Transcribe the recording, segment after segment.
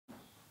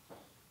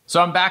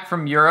So I'm back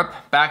from Europe,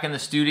 back in the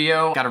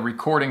studio. Got a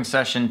recording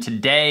session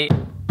today.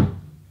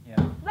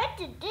 Yeah. What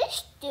did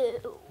this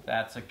do?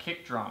 That's a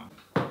kick drum.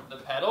 The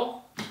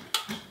pedal?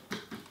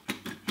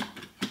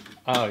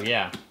 Oh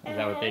yeah, is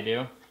that what they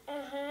do?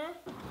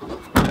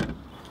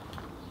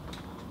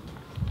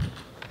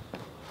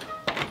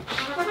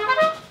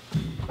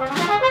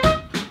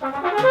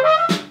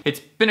 It's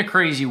been a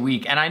crazy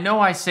week, and I know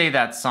I say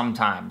that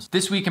sometimes.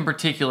 This week in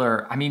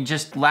particular, I mean,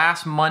 just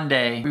last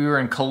Monday, we were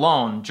in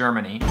Cologne,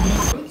 Germany.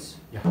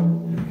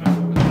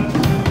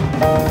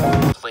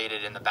 Played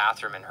it in the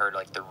bathroom and heard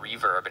like the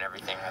reverb and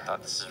everything. I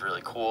thought this is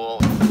really cool.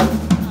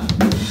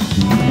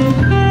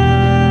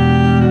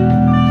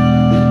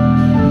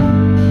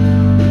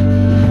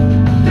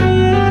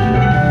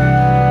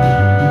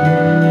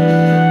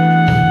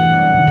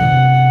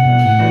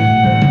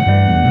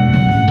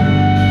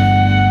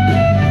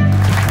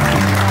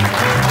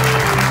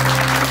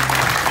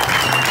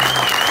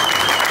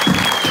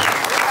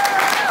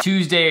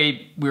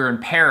 Tuesday, we were in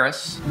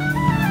Paris.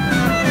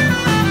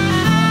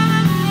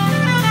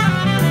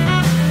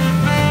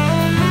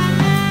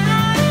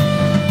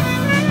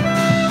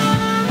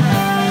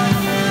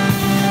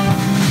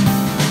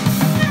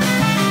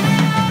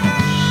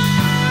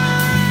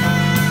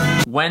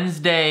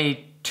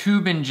 Wednesday,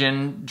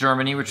 Tübingen,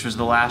 Germany, which was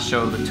the last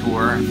show of the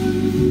tour.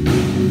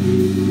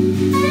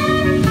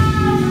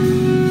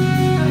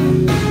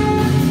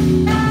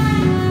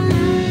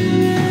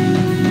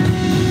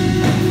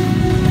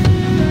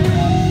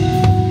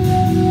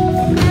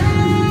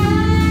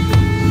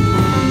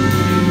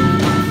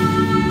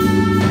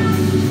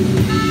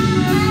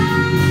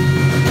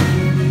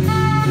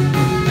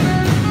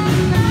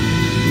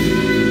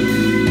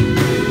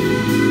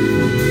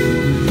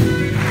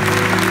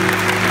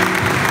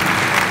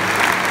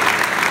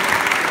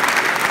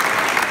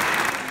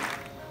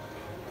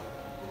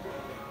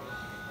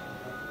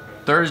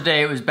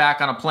 Thursday, it was back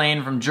on a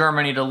plane from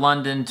Germany to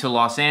London to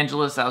Los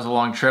Angeles. That was a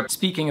long trip.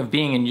 Speaking of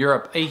being in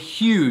Europe, a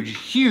huge,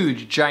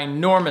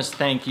 ginormous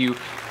thank you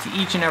to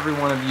each and every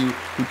one of you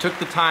who took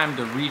the time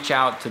to reach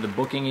out to the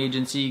booking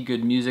agency,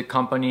 Good Music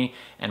Company,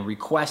 and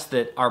request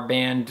that our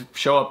band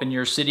show up in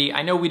your city.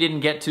 I know we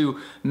didn't get to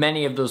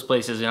many of those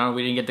places. I know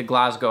we didn't get to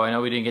Glasgow. I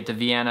know we didn't get to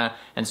Vienna,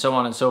 and so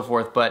on and so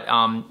forth. But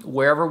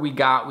wherever we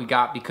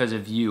got because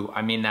of you.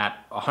 I mean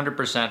that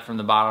 100% from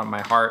the bottom of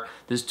my heart.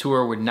 This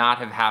tour would not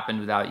have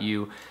happened without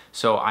you.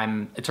 So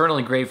I'm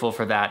eternally grateful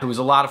for that. It was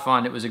a lot of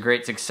fun. It was a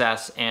great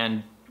success,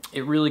 and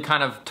it really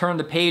kind of turned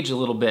the page a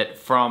little bit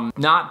from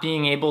not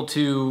being able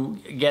to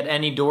get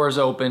any doors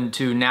open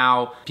to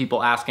now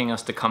people asking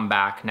us to come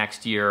back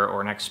next year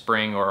or next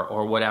spring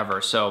or whatever.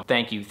 So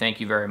thank you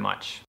very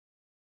much.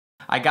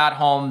 I got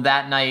home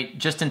that night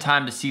just in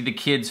time to see the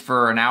kids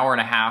for an hour and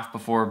a half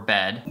before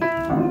bed.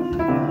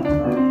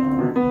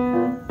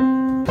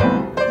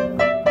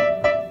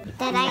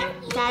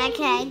 Dada,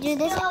 can I do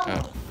this?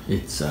 Oh.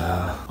 It's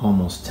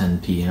almost 10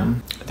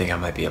 p.m. I think I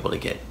might be able to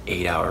get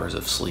 8 hours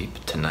of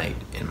sleep tonight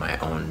in my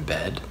own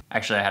bed.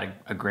 Actually, I had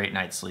a great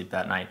night's sleep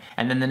that night.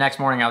 And then the next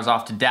morning I was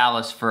off to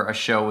Dallas for a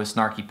show with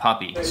Snarky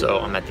Puppy. So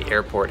I'm at the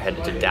airport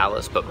headed to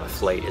Dallas, but my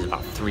flight is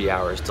about 3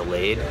 hours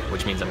delayed,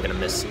 which means I'm gonna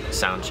miss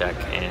sound check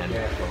and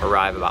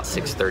arrive about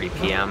 6:30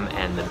 p.m.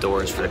 And the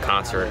doors for the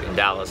concert in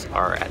Dallas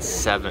are at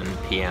 7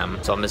 p.m.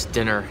 So I'll miss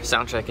dinner,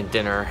 sound check and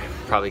dinner.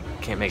 Probably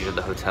can't make it to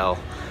the hotel.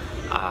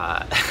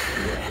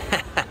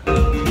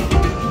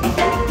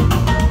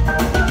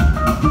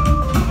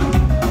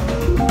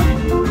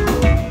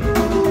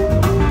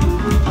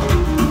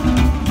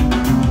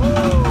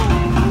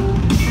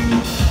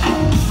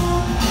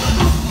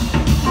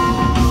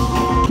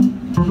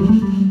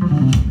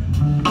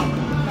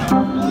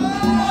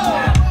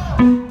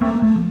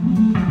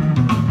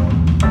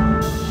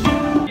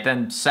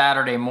 Then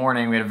Saturday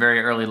morning, we had a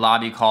very early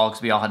lobby call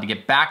because we all had to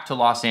get back to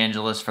Los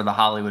Angeles for the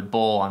Hollywood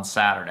Bowl on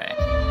Saturday.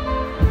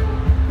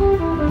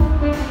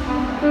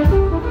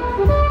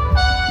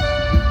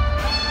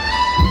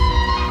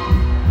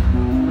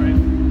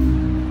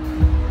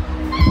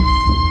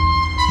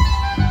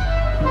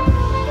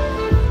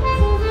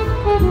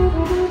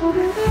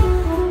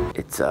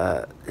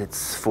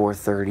 It's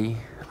 4:30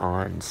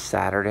 on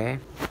Saturday.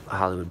 A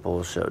Hollywood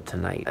Bowl show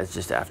tonight. It's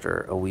just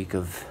after a week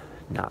of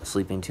not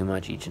sleeping too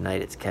much each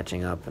night. It's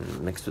catching up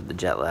and mixed with the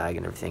jet lag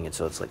and everything. And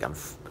so it's like I'll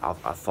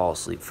fall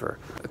asleep for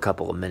a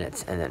couple of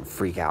minutes and then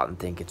freak out and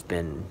think it's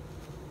been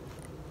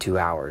 2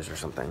 hours or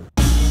something.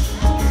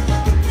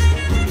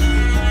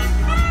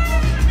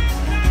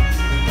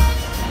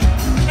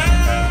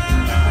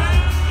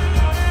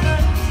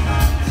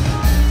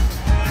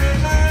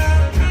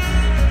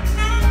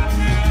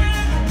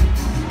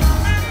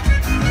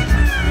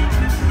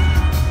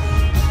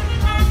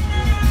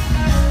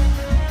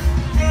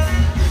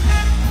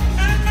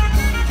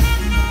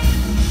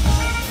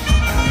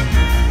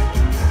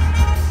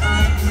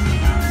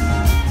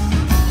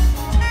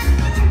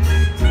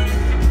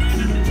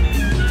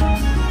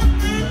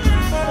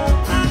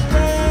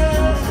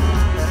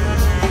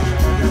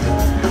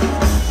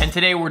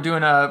 today we're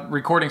doing a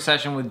recording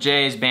session with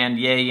Jay's band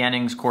Ye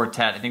Yennings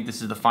Quartet. I think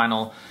this is the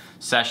final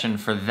session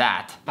for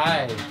that.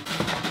 Hi.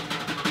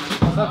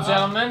 What's up,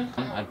 gentlemen?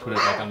 I'd put it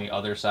like on the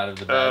other side of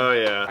the bed. Oh,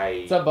 yeah. Hi.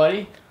 What's up,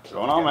 buddy? What's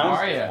going on, man? How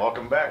are you?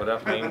 Welcome back. What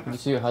up, man? You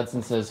see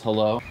Hudson says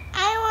hello?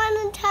 I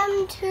want to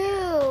come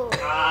too.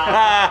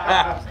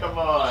 Come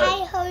on.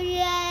 Hi, Jose.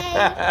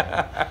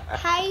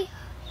 Hi,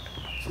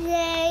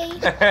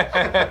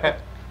 Jay.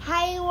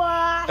 Hi,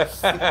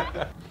 Ross.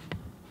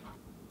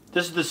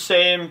 This is the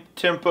same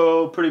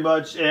tempo, pretty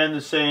much, and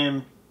the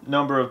same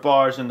number of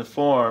bars in the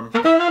form.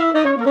 Yeah,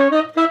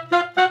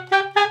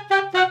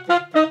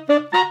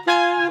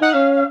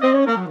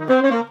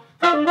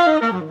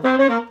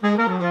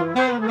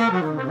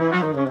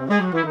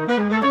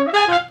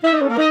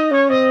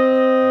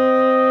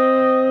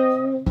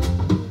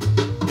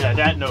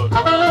 that note.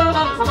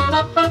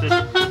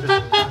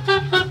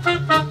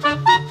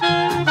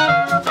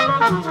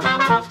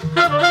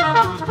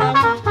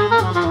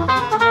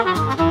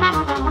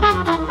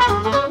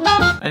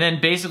 And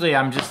then basically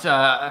I'm just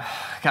got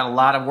a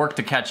lot of work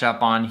to catch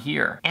up on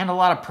here and a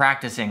lot of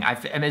practicing.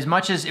 As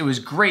much as it was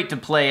great to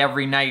play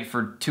every night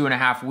for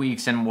 2.5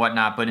 weeks and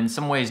whatnot, but in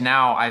some ways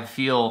now I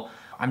feel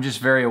I'm just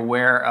very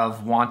aware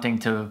of wanting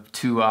to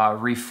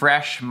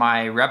refresh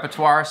my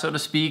repertoire, so to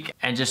speak,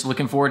 and just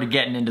looking forward to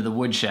getting into the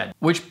woodshed.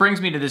 Which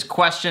brings me to this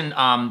question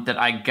that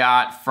I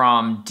got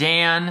from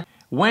Dan.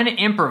 When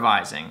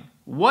improvising,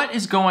 what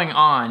is going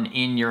on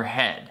in your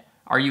head?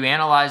 Are you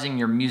analyzing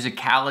your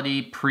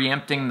musicality,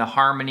 preempting the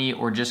harmony,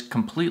 or just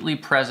completely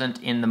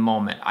present in the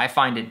moment? I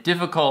find it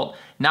difficult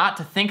not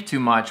to think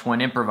too much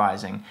when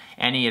improvising.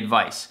 Any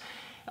advice?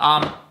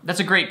 That's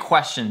a great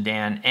question,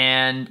 Dan,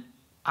 and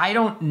I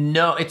don't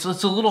know. It's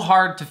a little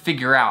hard to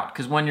figure out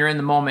because when you're in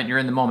the moment, you're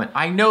in the moment.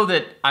 I know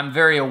that I'm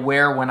very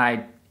aware when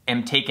I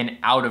am taken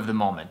out of the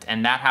moment,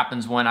 and that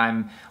happens when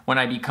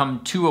I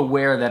become too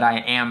aware that I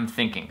am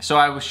thinking. So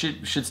I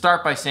should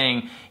start by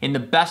saying, in the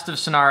best of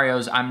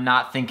scenarios, I'm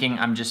not thinking,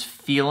 I'm just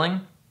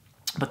feeling.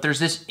 But there's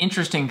this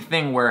interesting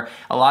thing where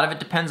a lot of it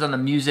depends on the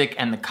music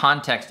and the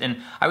context,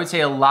 and I would say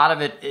a lot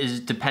of it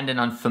is dependent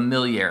on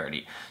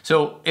familiarity.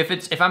 So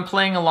if I'm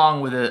playing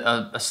along with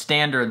a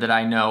standard that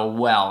I know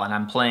well, and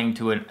I'm playing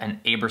to an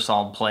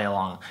Ebersol play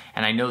along,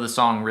 and I know the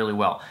song really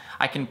well,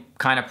 I can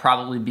kind of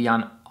probably be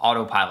on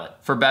autopilot,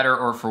 for better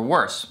or for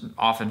worse,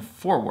 often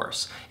for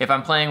worse. If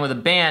I'm playing with a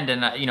band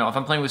and, if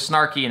I'm playing with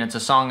Snarky and it's a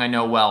song I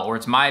know well, or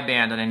it's my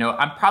band and I know,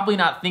 I'm probably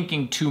not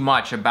thinking too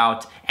much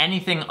about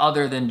anything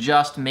other than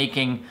just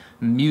making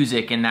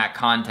music in that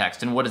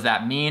context. And what does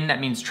that mean? That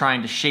means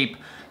trying to shape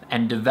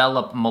and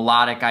develop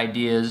melodic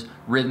ideas,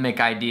 rhythmic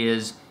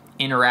ideas,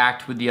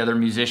 interact with the other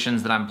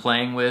musicians that I'm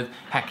playing with.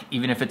 Heck,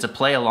 even if it's a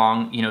play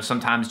along,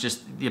 sometimes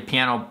just the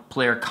piano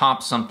player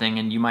comps something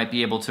and you might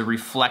be able to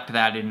reflect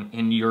that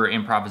in your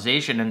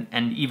improvisation.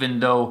 And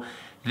even though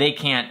they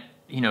can't,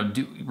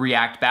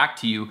 react back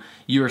to you,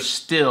 you're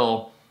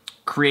still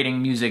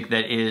creating music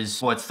that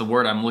is, what's the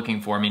word I'm looking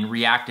for? I mean,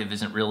 reactive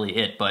isn't really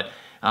it, but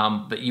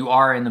you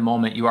are in the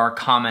moment, you are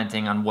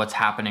commenting on what's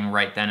happening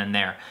right then and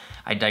there.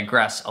 I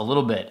digress a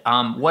little bit.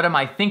 What am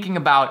I thinking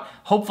about?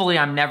 Hopefully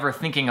I'm never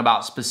thinking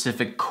about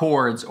specific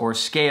chords or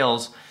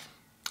scales.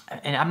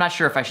 And I'm not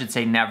sure if I should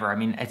say never. I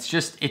mean,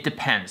 it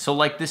depends. So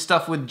like this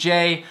stuff with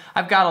Jay,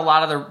 I've got a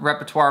lot of the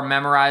repertoire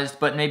memorized,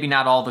 but maybe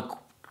not all the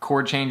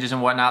chord changes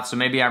and whatnot. So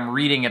maybe I'm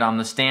reading it on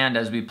the stand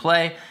as we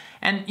play.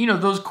 And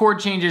those chord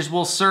changes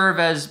will serve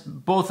as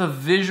both a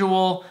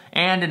visual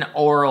and an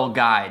oral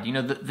guide.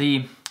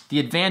 The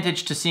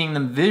advantage to seeing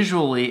them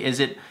visually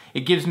is it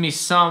gives me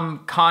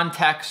some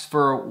context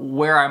for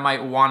where I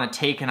might want to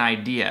take an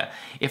idea.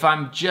 If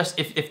I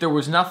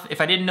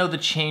didn't know the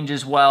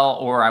changes well,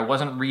 or I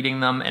wasn't reading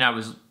them and I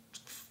was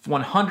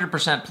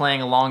 100%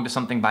 playing along to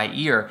something by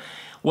ear,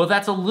 well,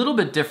 that's a little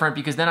bit different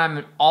because then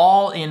I'm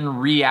all in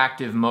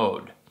reactive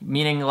mode,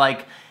 meaning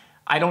like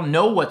I don't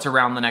know what's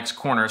around the next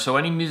corner. So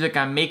any music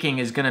I'm making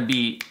is going to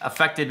be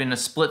affected in a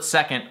split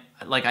second.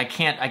 Like I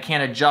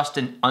can't adjust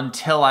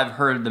until I've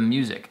heard the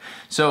music.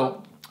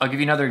 So I'll give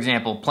you another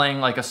example, playing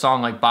like a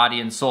song like Body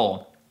and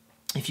Soul.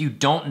 If you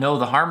don't know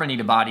the harmony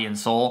to Body and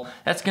Soul,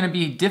 that's gonna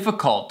be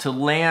difficult to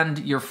land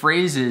your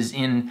phrases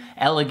in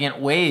elegant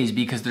ways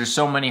because there's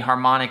so many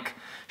harmonic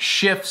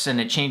shifts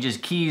and it changes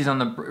keys on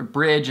the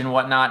bridge and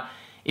whatnot.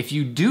 If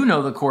you do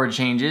know the chord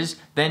changes,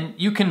 then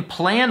you can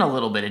plan a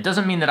little bit. It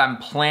doesn't mean that I'm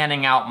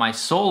planning out my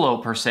solo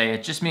per se,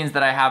 it just means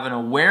that I have an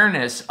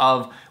awareness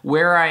of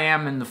where I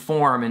am in the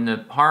form, in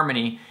the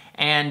harmony,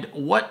 and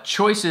what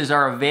choices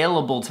are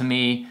available to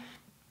me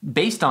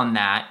based on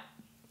that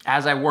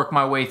as I work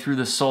my way through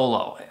the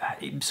solo.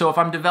 So if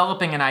I'm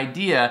developing an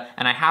idea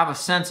and I have a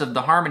sense of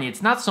the harmony,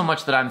 it's not so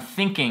much that I'm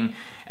thinking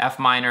F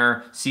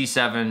minor,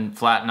 C7,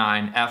 flat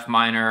 9, F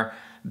minor,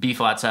 B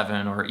flat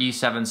 7, or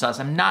E7 sus.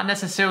 I'm not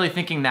necessarily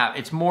thinking that.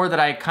 It's more that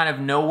I kind of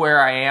know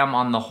where I am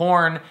on the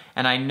horn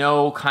and I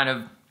know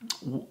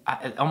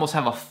I almost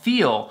have a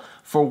feel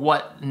for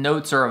what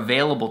notes are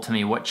available to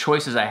me, what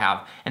choices I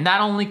have. And that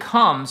only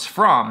comes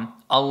from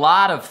a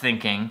lot of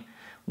thinking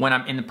when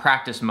I'm in the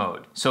practice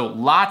mode. So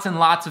lots and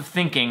lots of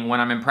thinking when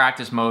I'm in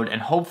practice mode, and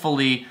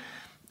hopefully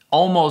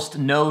almost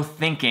no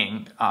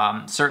thinking,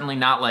 certainly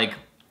not like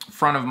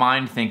front of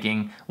mind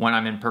thinking when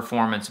I'm in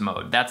performance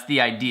mode. That's the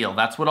ideal.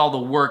 That's what all the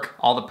work,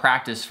 all the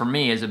practice for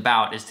me is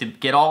about, is to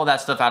get all of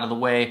that stuff out of the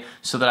way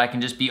so that I can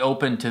just be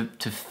open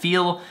to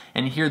feel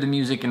and hear the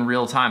music in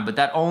real time. But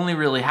that only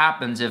really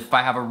happens if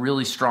I have a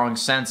really strong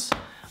sense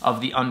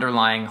of the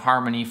underlying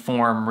harmony,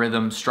 form,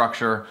 rhythm,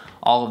 structure,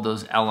 all of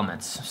those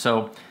elements.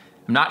 So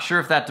I'm not sure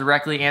if that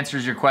directly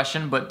answers your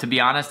question, but to be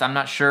honest, I'm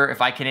not sure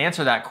if I can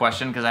answer that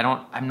question because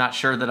I'm not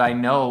sure that I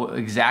know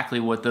exactly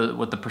what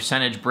the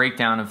percentage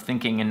breakdown of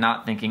thinking and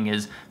not thinking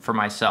is for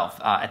myself.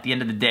 At the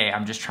end of the day,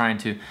 I'm just trying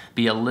to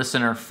be a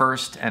listener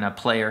first and a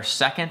player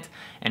second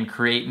and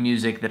create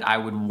music that I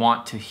would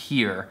want to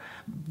hear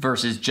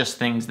versus just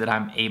things that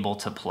I'm able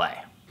to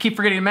play. Keep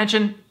forgetting to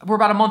mention, we're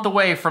about a month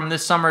away from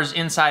this summer's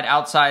Inside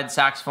Outside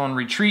Saxophone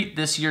Retreat.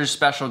 This year's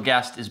special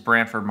guest is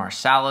Branford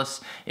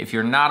Marsalis. If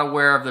you're not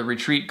aware of the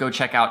retreat, go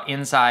check out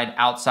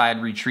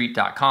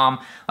InsideOutsideRetreat.com.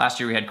 Last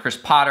year we had Chris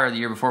Potter, the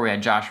year before we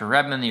had Joshua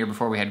Redman, the year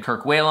before we had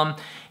Kirk Whalum.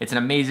 It's an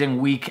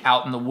amazing week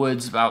out in the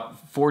woods,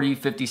 about 40,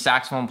 50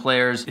 saxophone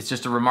players. It's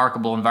just a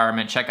remarkable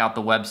environment. Check out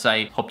the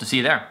website. Hope to see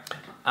you there.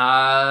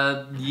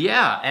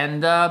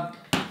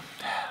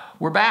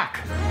 We're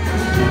back.